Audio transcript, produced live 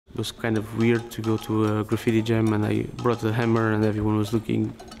was kind of weird to go to a graffiti jam, and I brought a hammer and everyone was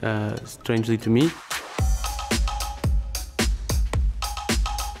looking strangely to me.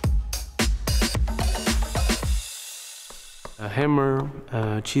 A hammer,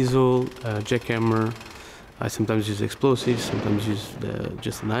 a chisel, a jackhammer. I sometimes use explosives, sometimes use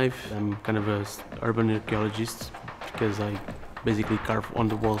just a knife. I'm kind of an urban archaeologist because I basically carve on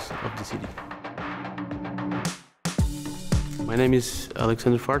the walls of the city. My name is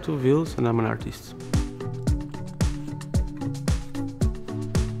Alexandre Farto, VHILS, and I'm an artist.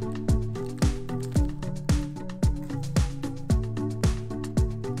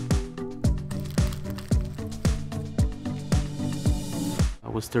 I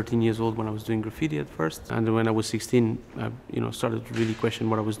was 13 years old when I was doing graffiti at first, and when I was 16, I started to really question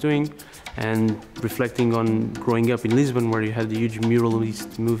what I was doing, and reflecting on growing up in Lisbon, where you had the huge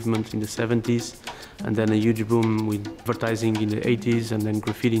muralist movement in the 70s, and then a huge boom with advertising in the 80s, and then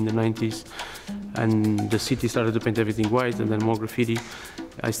graffiti in the 90s, and the city started to paint everything white, and then more graffiti.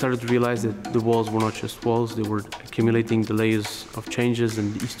 I started to realize that the walls were not just walls, they were accumulating the layers of changes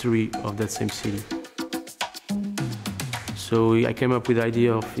and the history of that same city. So I came up with the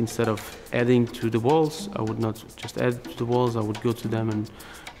idea of, instead of adding to the walls, I would not just add to the walls, I would go to them and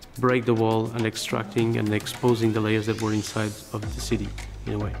break the wall and extracting and exposing the layers that were inside of the city,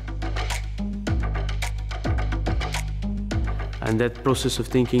 in a way. And that process of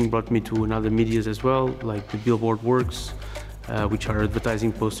thinking brought me to another medias as well, like the billboard works, which are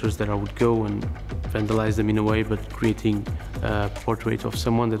advertising posters that I would go and vandalize them in a way, but creating a portrait of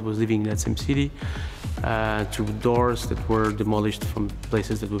someone that was living in that same city. To doors that were demolished from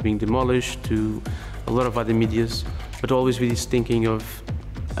places that were being demolished, to a lot of other medias, but always with this thinking of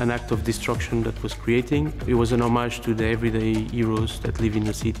an act of destruction that was creating. It was an homage to the everyday heroes that live in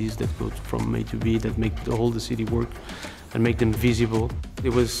the cities, that go from A to B, that make the whole city work and make them visible.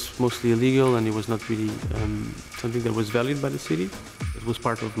 It was mostly illegal, and it was not really something that was valued by the city. It was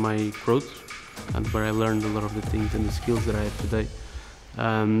part of my growth, and where I learned a lot of the things and the skills that I have today.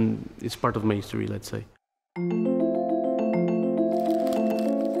 It's part of my history, let's say.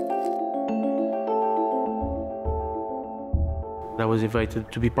 I was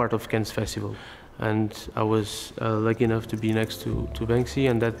invited to be part of Cannes Festival, and I was lucky enough to be next to Banksy,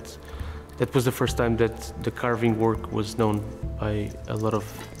 and that was the first time that the carving work was known by a lot of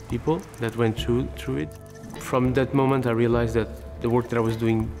people that went through it. From that moment, I realized that the work that I was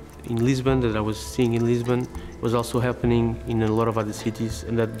doing in Lisbon, that I was seeing in Lisbon, was also happening in a lot of other cities,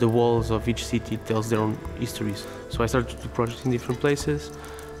 and that the walls of each city tells their own histories. So I started to do projects in different places,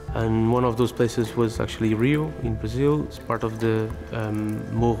 and one of those places was actually Rio in Brazil. It's part of the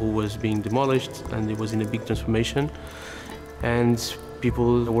Morro was being demolished, and it was in a big transformation, and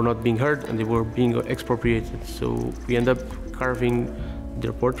people were not being heard, and they were being expropriated. So we end up carving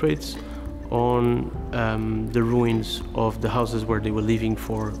their portraits on the ruins of the houses where they were living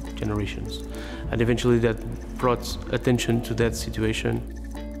for generations. And eventually that brought attention to that situation.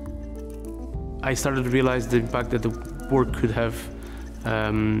 I started to realize the impact that the work could have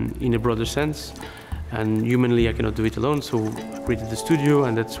in a broader sense, and humanly I cannot do it alone, so I created the studio,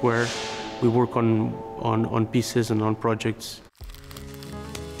 and that's where we work on pieces and on projects.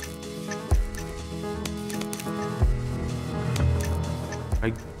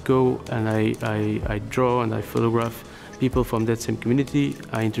 I go and I draw and I photograph people from that same community.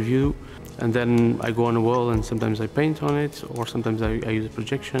 I interview, and then I go on a wall, and sometimes I paint on it, or sometimes I use a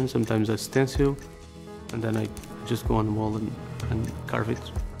projection, sometimes I stencil, and then I just go on the wall and carve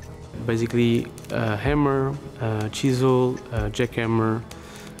it. Basically a hammer, a chisel, a jackhammer.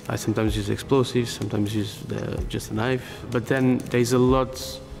 I sometimes use explosives, sometimes use just a knife. But then there's a lot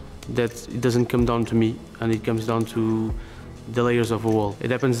that it doesn't come down to me, and it comes down to the layers of a wall.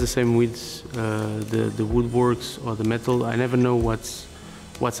 It happens the same with the woodworks or the metal. I never know what's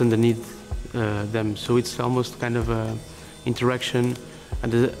underneath them. So it's almost kind of an interaction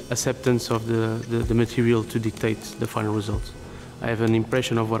and the acceptance of the material to dictate the final result. I have an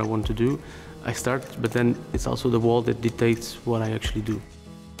impression of what I want to do. I start, but then it's also the wall that dictates what I actually do.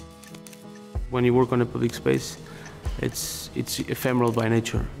 When you work on a public space, it's ephemeral by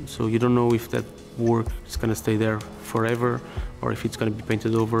nature. So you don't know if that work is going to stay there forever, or if it's going to be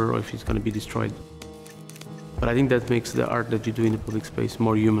painted over, or if it's going to be destroyed. But I think that makes the art that you do in the public space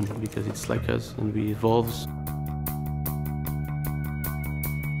more human, because it's like us and we evolve.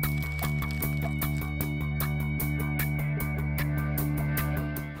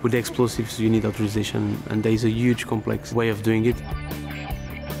 With the explosives, you need authorization, and there is a huge complex way of doing it.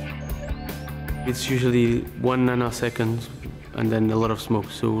 It's usually 1 nanosecond and then a lot of smoke,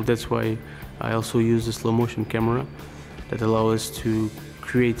 so that's why I also use a slow motion camera that allows us to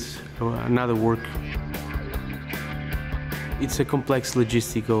create another work. It's a complex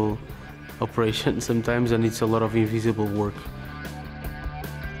logistical operation sometimes, and it's a lot of invisible work.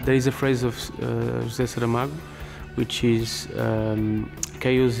 There is a phrase of José Saramago, which is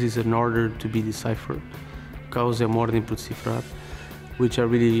chaos is an order to be deciphered, caos é uma ordem por decifrar, which I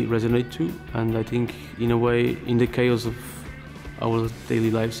really resonate to, and I think in a way, in the chaos of our daily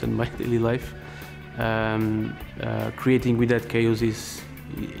lives and my daily life, creating with that chaos is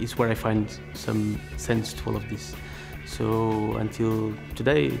where I find some sense to all of this. So until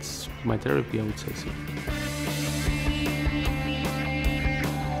today, it's my therapy, I would say so.